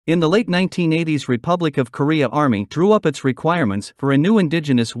In the late 1980s, Republic of Korea Army drew up its requirements for a new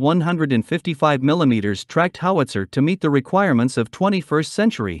indigenous 155mm tracked howitzer to meet the requirements of 21st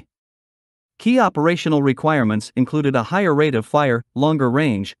century. Key operational requirements included a higher rate of fire, longer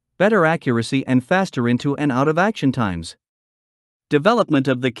range, better accuracy and faster into and out of action times. Development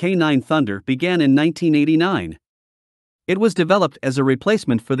of the K9 Thunder began in 1989. It was developed as a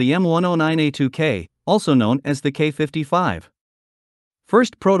replacement for the M109A2K, also known as the K55.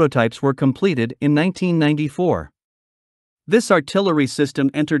 First prototypes were completed in 1994. This artillery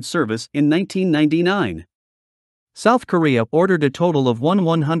system entered service in 1999. South Korea ordered a total of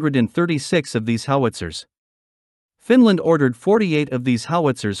 136 of these howitzers. Finland ordered 48 of these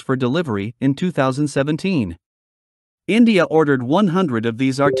howitzers for delivery in 2017. India ordered 100 of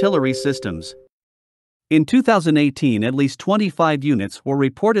these artillery systems. In 2018, at least 25 units were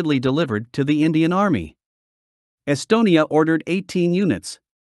reportedly delivered to the Indian Army. Estonia ordered 18 units.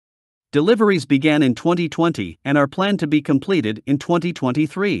 Deliveries began in 2020 and are planned to be completed in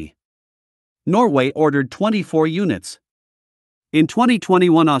 2023. Norway ordered 24 units. In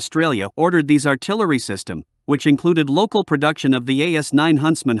 2021, Australia ordered these artillery system, which included local production of the AS9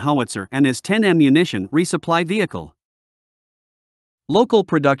 Huntsman howitzer and AS10 ammunition resupply vehicle. Local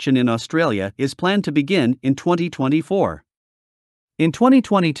production in Australia is planned to begin in 2024. In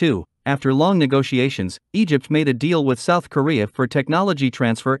 2022, after long negotiations, Egypt made a deal with South Korea for technology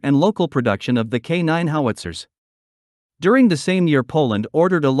transfer and local production of the K9 howitzers. During the same year, Poland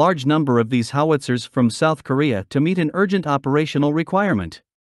ordered a large number of these howitzers from South Korea to meet an urgent operational requirement.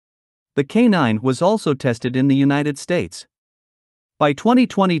 The K9 was also tested in the United States. By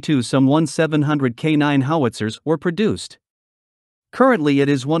 2022, some 1,700 K9 howitzers were produced. Currently, it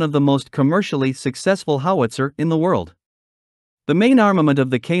is one of the most commercially successful howitzer in the world. The main armament of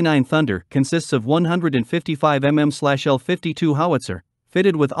the K9 Thunder consists of 155mm/L52 howitzer,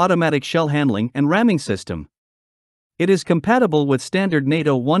 fitted with automatic shell handling and ramming system. It is compatible with standard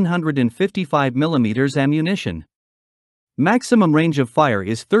NATO 155mm ammunition. Maximum range of fire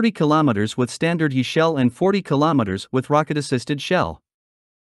is 30 km with standard HE shell and 40 km with rocket-assisted shell.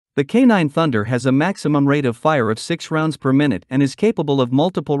 The K9 Thunder has a maximum rate of fire of 6 rounds per minute and is capable of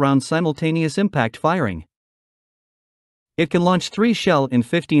multiple round simultaneous impact firing. It can launch 3 shells in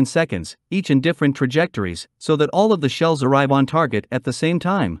 15 seconds, each in different trajectories, so that all of the shells arrive on target at the same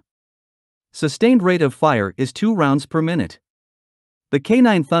time. Sustained rate of fire is 2 rounds per minute. The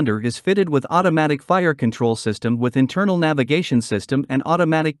K9 Thunder is fitted with automatic fire control system with internal navigation system and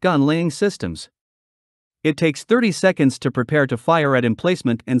automatic gun laying systems. It takes 30 seconds to prepare to fire at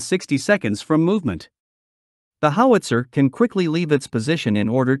emplacement and 60 seconds from movement. The howitzer can quickly leave its position in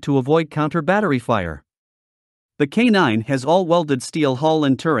order to avoid counter-battery fire. The K9 has all-welded steel hull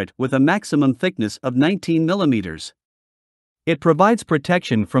and turret with a maximum thickness of 19 mm. It provides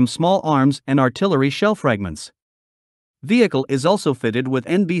protection from small arms and artillery shell fragments. Vehicle is also fitted with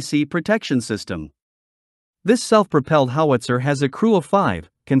NBC protection system. This self-propelled howitzer has a crew of 5,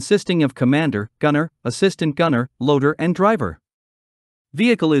 consisting of commander, gunner, assistant gunner, loader and driver.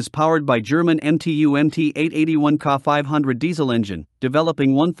 Vehicle is powered by German MTU MT881 K500 diesel engine,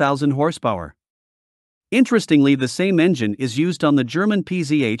 developing 1000 horsepower. Interestingly, the same engine is used on the German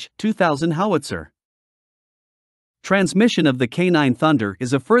PZH 2000 howitzer. Transmission of the K9 Thunder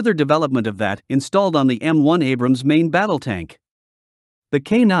is a further development of that installed on the M1 Abrams main battle tank. The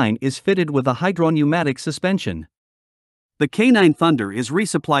K9 is fitted with a hydropneumatic suspension. The K9 Thunder is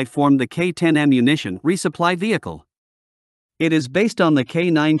resupplied from the K10 ammunition resupply vehicle. It is based on the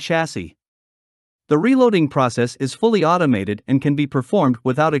K9 chassis. The reloading process is fully automated and can be performed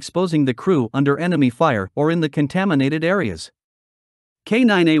without exposing the crew under enemy fire or in the contaminated areas.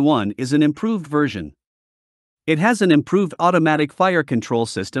 K9A1 is an improved version. It has an improved automatic fire control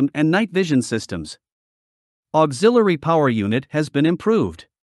system and night vision systems. Auxiliary power unit has been improved.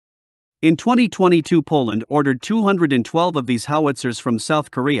 In 2022, Poland ordered 212 of these howitzers from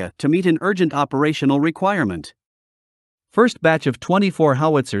South Korea to meet an urgent operational requirement. First batch of 24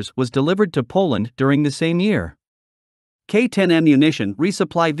 howitzers was delivered to Poland during the same year. K10 ammunition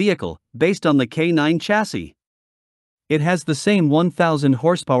resupply vehicle, based on the K9 chassis. It has the same 1000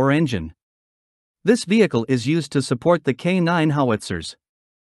 horsepower engine. This vehicle is used to support the K9 howitzers.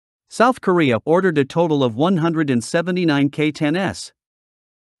 South Korea ordered a total of 179 K10s.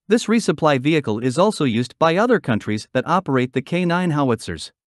 This resupply vehicle is also used by other countries that operate the K9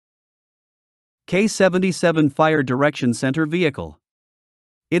 howitzers. K77 Fire Direction Center Vehicle.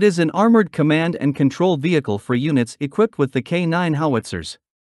 It is an armored command and control vehicle for units equipped with the K9 howitzers.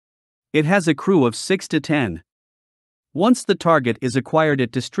 It has a crew of 6 to 10. Once the target is acquired,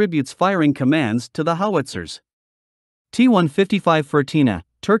 it distributes firing commands to the howitzers. T-155 Furtina,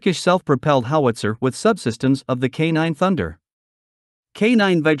 Turkish self-propelled howitzer with subsystems of the K9 Thunder.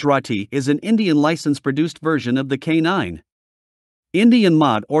 K9 Vajrati is an Indian license-produced version of the K9. Indian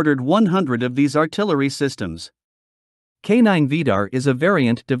Mod ordered 100 of these artillery systems. K9 Vidar is a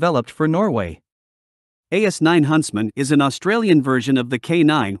variant developed for Norway. AS9 Huntsman is an Australian version of the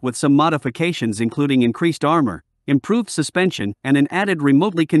K9 with some modifications including increased armor, improved suspension, and an added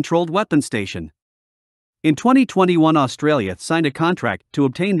remotely controlled weapon station. In 2021, Australia signed a contract to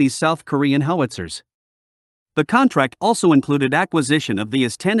obtain these South Korean howitzers. The contract also included acquisition of the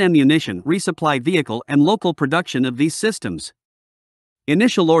AS-10 ammunition resupply vehicle and local production of these systems.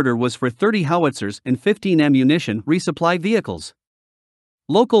 Initial order was for 30 howitzers and 15 ammunition resupply vehicles.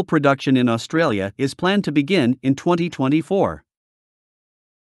 Local production in Australia is planned to begin in 2024.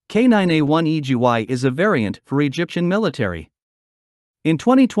 K9A1 EGY is a variant for Egyptian military. In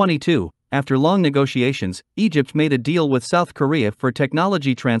 2022, after long negotiations, Egypt made a deal with South Korea for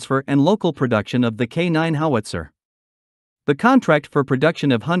technology transfer and local production of the K9 howitzer. The contract for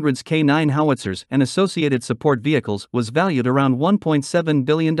production of hundreds K9 howitzers and associated support vehicles was valued around $1.7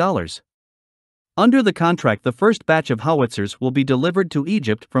 billion. Under the contract, the first batch of howitzers will be delivered to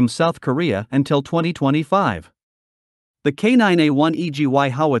Egypt from South Korea until 2025. The K9A1 EGY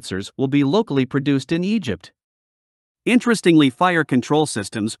howitzers will be locally produced in Egypt. Interestingly, fire control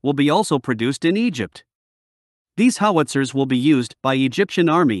systems will be also produced in Egypt. These howitzers will be used by Egyptian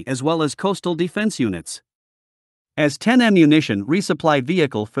Army as well as coastal defense units. AS-10 ammunition resupply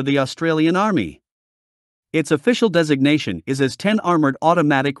vehicle for the Australian Army. Its official designation is AS-10 Armored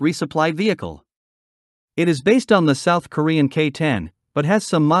Automatic Resupply Vehicle. It is based on the South Korean K-10, but has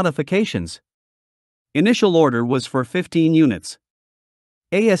some modifications. Initial order was for 15 units.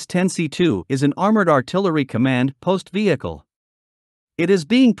 AS-10C2 is an armored artillery command post vehicle. It is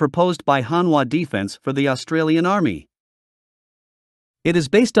being proposed by Hanwha Defence for the Australian Army. It is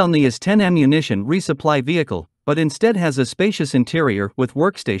based on the AS-10 ammunition resupply vehicle, but instead has a spacious interior with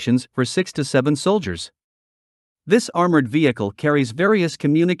workstations for 6 to 7 soldiers. This armored vehicle carries various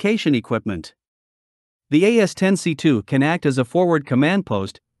communication equipment. The AS-10C2 can act as a forward command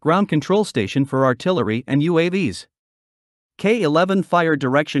post, ground control station for artillery and UAVs. K-11 Fire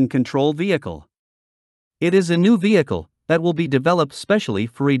Direction Control Vehicle. It is a new vehicle that will be developed specially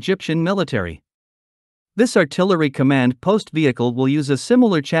for Egyptian military. This artillery command post vehicle will use a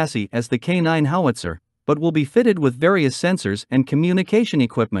similar chassis as the K9 howitzer, but will be fitted with various sensors and communication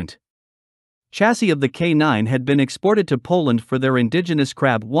equipment. Chassis of the K9 had been exported to Poland for their indigenous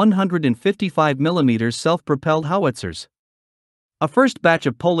Krab 155mm self-propelled howitzers. A first batch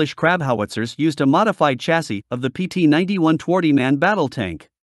of Polish Krab howitzers used a modified chassis of the PT-91 20-man battle tank.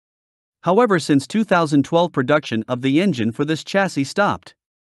 However, since 2012, production of the engine for this chassis stopped.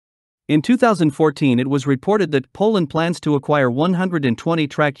 In 2014, it was reported that Poland plans to acquire 120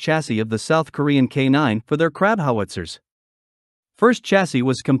 tracked chassis of the South Korean K9 for their Krab howitzers. First chassis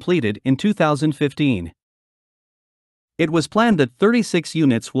was completed in 2015. It was planned that 36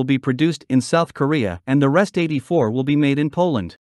 units will be produced in South Korea and the rest 84 will be made in Poland.